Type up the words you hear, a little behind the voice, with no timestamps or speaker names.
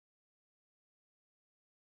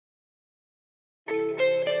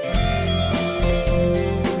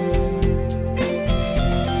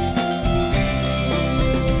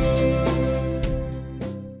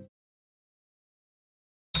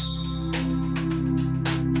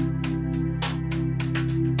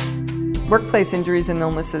Workplace injuries and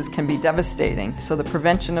illnesses can be devastating, so the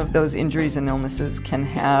prevention of those injuries and illnesses can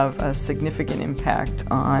have a significant impact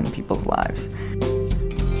on people's lives.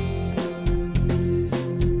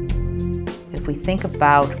 If we think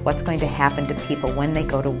about what's going to happen to people when they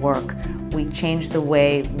go to work, we change the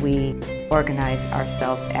way we organize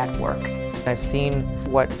ourselves at work. I've seen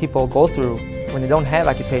what people go through when they don't have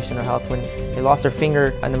occupational health, when they lost their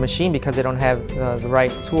finger on the machine because they don't have the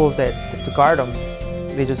right tools to guard them.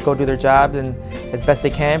 They just go do their job and as best they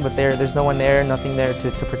can, but there's no one there, nothing there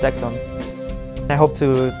to protect them. I hope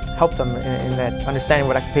to help them in that understanding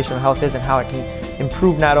what occupational health is and how it can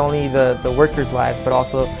improve not only the workers' lives, but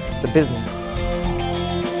also the business.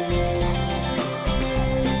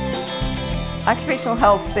 Occupational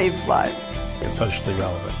health saves lives. It's socially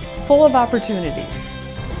relevant. Full of opportunities.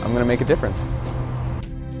 I'm going to make a difference.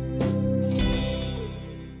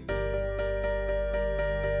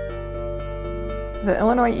 The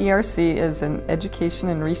Illinois ERC is an education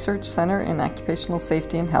and research center in occupational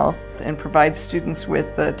safety and health and provides students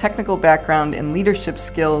with the technical background and leadership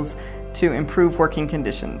skills to improve working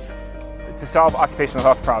conditions. To solve occupational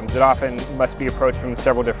health problems, it often must be approached from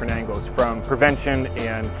several different angles, from prevention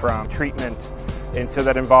and from treatment. And so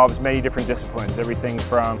that involves many different disciplines, everything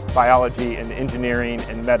from biology and engineering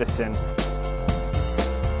and medicine.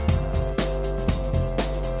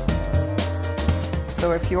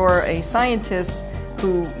 So if you're a scientist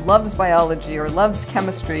who loves biology or loves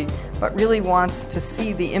chemistry, but really wants to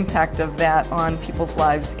see the impact of that on people's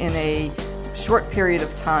lives in a short period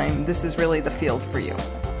of time, this is really the field for you.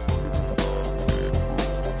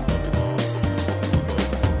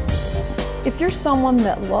 If you're someone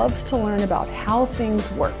that loves to learn about how things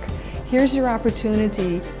work, here's your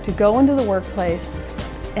opportunity to go into the workplace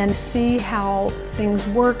and see how things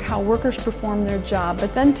work, how workers perform their job,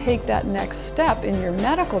 but then take that next step in your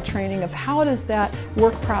medical training of how does that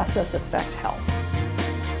work process affect health.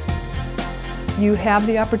 You have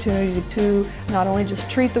the opportunity to not only just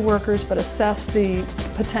treat the workers, but assess the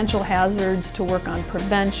potential hazards, to work on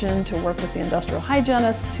prevention, to work with the industrial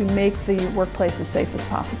hygienists, to make the workplace as safe as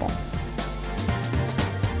possible.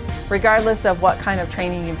 Regardless of what kind of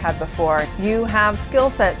training you've had before, you have skill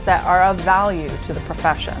sets that are of value to the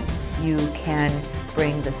profession. You can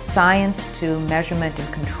bring the science to measurement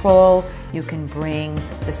and control. You can bring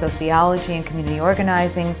the sociology and community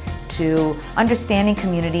organizing to understanding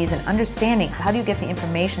communities and understanding how do you get the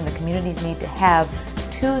information the communities need to have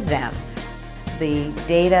to them. The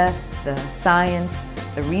data, the science,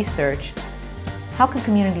 the research, how can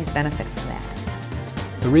communities benefit from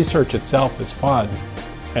that? The research itself is fun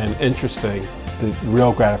and interesting. The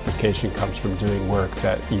real gratification comes from doing work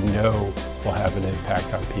that you know will have an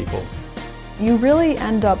impact on people. You really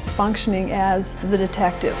end up functioning as the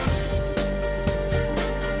detective.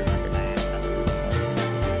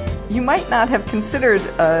 You might not have considered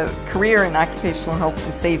a career in occupational health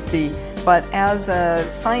and safety, but as a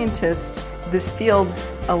scientist, this field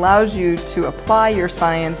allows you to apply your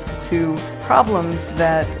science to problems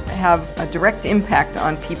that have a direct impact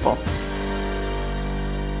on people.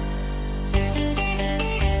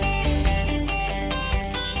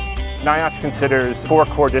 NIOSH considers 4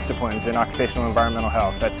 core disciplines in occupational environmental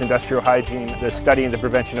health. That's industrial hygiene, the study and the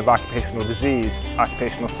prevention of occupational disease,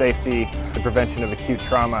 occupational safety, the prevention of acute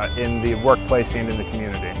trauma in the workplace and in the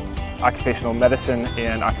community, occupational medicine,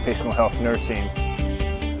 and occupational health nursing.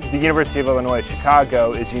 The University of Illinois at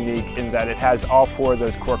Chicago is unique in that it has all 4 of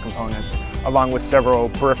those core components, along with several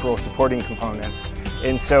peripheral supporting components.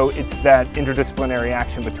 And so it's that interdisciplinary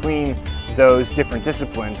action between those different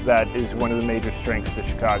disciplines that is one of the major strengths of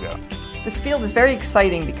Chicago. This field is very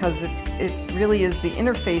exciting because it really is the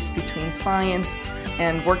interface between science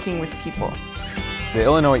and working with people. The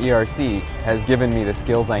Illinois ERC has given me the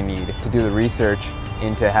skills I need to do the research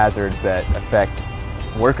into hazards that affect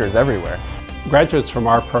workers everywhere. Graduates from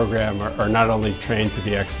our program are not only trained to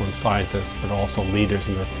be excellent scientists, but also leaders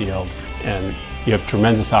in their field, and you have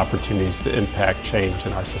tremendous opportunities to impact change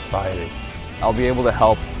in our society. I'll be able to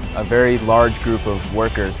help a very large group of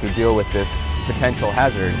workers who deal with this potential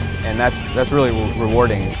hazard, and that's really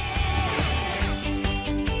rewarding.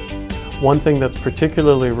 One thing that's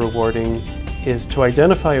particularly rewarding is to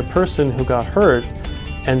identify a person who got hurt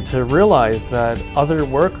and to realize that other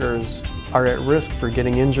workers are at risk for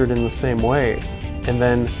getting injured in the same way, and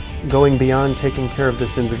then going beyond taking care of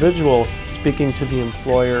this individual, speaking to the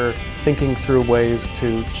employer, thinking through ways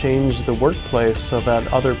to change the workplace so that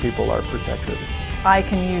other people are protected. I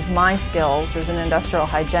can use my skills as an industrial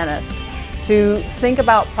hygienist to think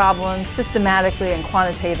about problems systematically and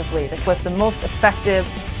quantitatively with the most effective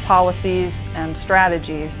policies and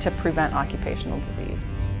strategies to prevent occupational disease.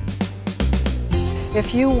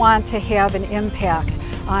 If you want to have an impact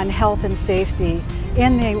on health and safety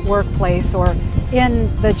in the workplace or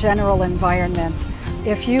in the general environment,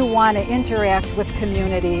 if you want to interact with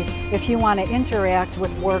communities, if you want to interact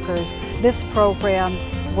with workers, this program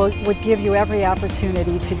would give you every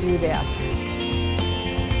opportunity to do that.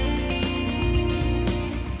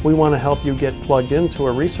 We want to help you get plugged into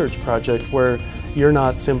a research project where you're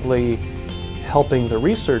not simply helping the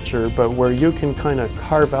researcher, but where you can kind of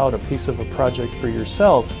carve out a piece of a project for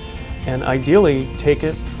yourself and ideally take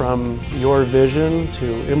it from your vision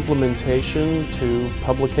to implementation to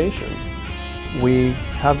publication. We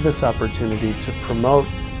have this opportunity to promote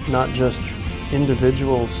not just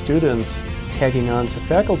individual students tagging on to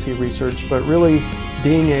faculty research, but really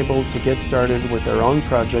being able to get started with their own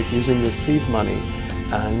project using the seed money,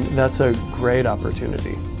 and that's a great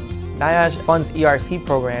opportunity. NIOSH funds ERC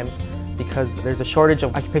programs because there's a shortage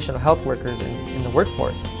of occupational health workers in the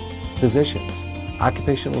workforce. Physicians,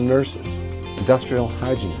 occupational nurses, industrial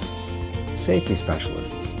hygienists, safety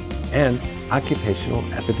specialists, and occupational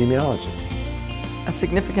epidemiologists. A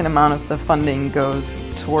significant amount of the funding goes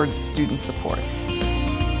towards student support.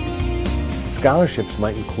 Scholarships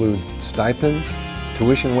might include stipends,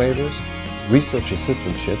 tuition waivers, research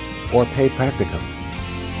assistantships, or paid practicum.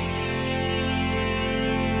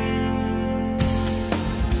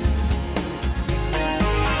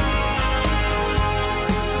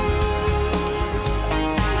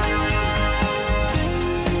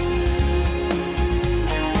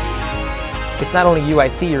 It's not only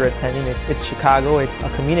UIC you're attending, it's Chicago, it's a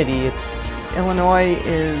community. Illinois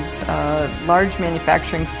is a large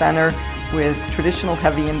manufacturing center with traditional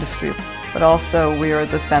heavy industry, but also we are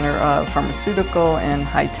the center of pharmaceutical and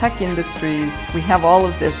high-tech industries. We have all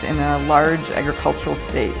of this in a large agricultural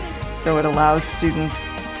state, so it allows students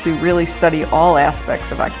to really study all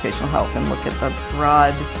aspects of occupational health and look at the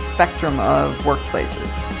broad spectrum of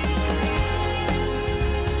workplaces.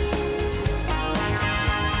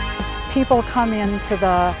 People come into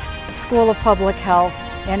the School of Public Health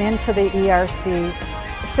and into the ERC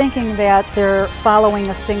thinking that they're following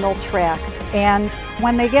a single track. And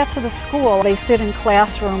when they get to the school, they sit in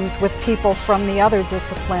classrooms with people from the other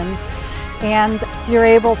disciplines, and you're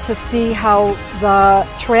able to see how the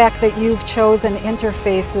track that you've chosen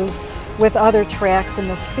interfaces with other tracks in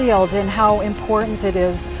this field and how important it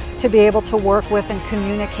is to be able to work with and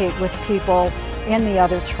communicate with people in the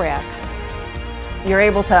other tracks. You're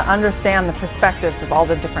able to understand the perspectives of all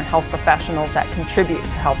the different health professionals that contribute to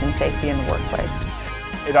health and safety in the workplace.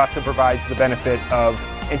 It also provides the benefit of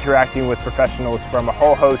interacting with professionals from a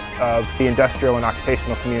whole host of the industrial and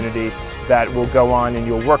occupational community that will go on and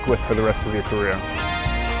you'll work with for the rest of your career.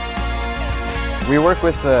 We work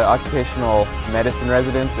with the occupational medicine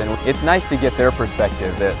residents, and it's nice to get their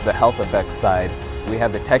perspective, the health effects side. We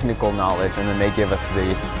have the technical knowledge, and then they give us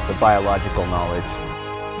the biological knowledge.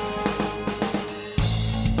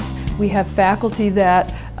 We have faculty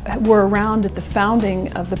that were around at the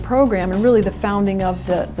founding of the program and really the founding of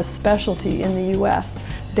the specialty in the U.S.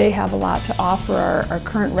 They have a lot to offer our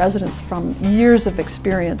current residents from years of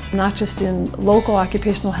experience, not just in local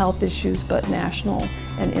occupational health issues, but national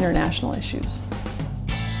and international issues.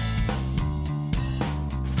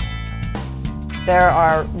 There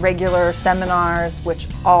are regular seminars which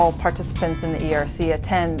all participants in the ERC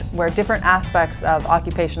attend where different aspects of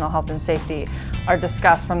occupational health and safety are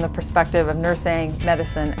discussed from the perspective of nursing,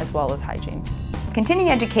 medicine, as well as hygiene. Continuing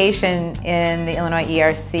education in the Illinois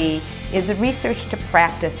ERC is a research to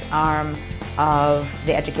practice arm of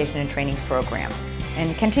the Education and Training Program.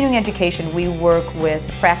 In continuing education, we work with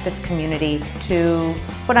the practice community to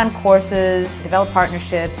put on courses, develop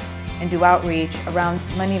partnerships, and do outreach around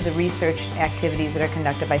many of the research activities that are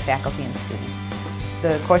conducted by faculty and students.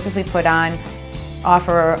 The courses we put on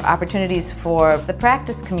offer opportunities for the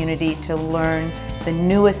practice community to learn the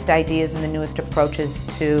newest ideas and the newest approaches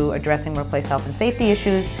to addressing workplace health and safety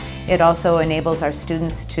issues. It also enables our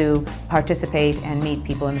students to participate and meet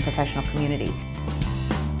people in the professional community.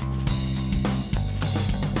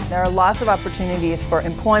 There are lots of opportunities for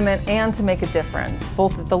employment and to make a difference,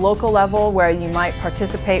 both at the local level where you might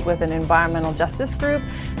participate with an environmental justice group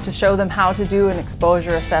to show them how to do an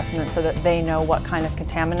exposure assessment so that they know what kind of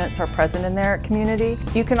contaminants are present in their community.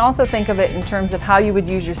 You can also think of it in terms of how you would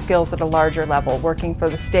use your skills at a larger level, working for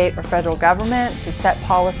the state or federal government to set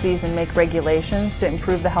policies and make regulations to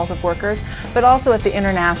improve the health of workers, but also at the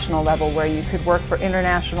international level where you could work for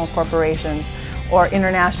international corporations or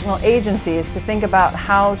international agencies to think about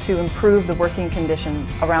how to improve the working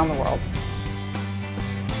conditions around the world.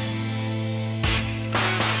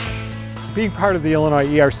 Being part of the Illinois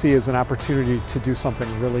ERC is an opportunity to do something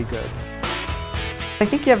really good. I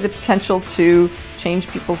think you have the potential to change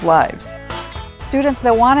people's lives. Students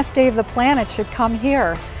that want to save the planet should come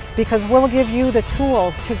here because we'll give you the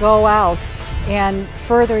tools to go out and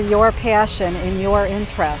further your passion and your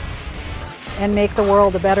interests and make the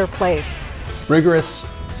world a better place. Rigorous,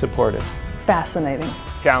 Supportive. Fascinating.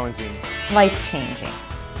 Challenging. Life-changing.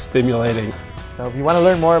 stimulating. So if you want to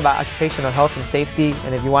learn more about occupational health and safety,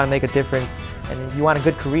 and if you want to make a difference, and if you want a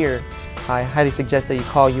good career, I highly suggest that you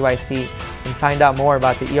call UIC and find out more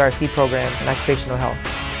about the ERC program in occupational health.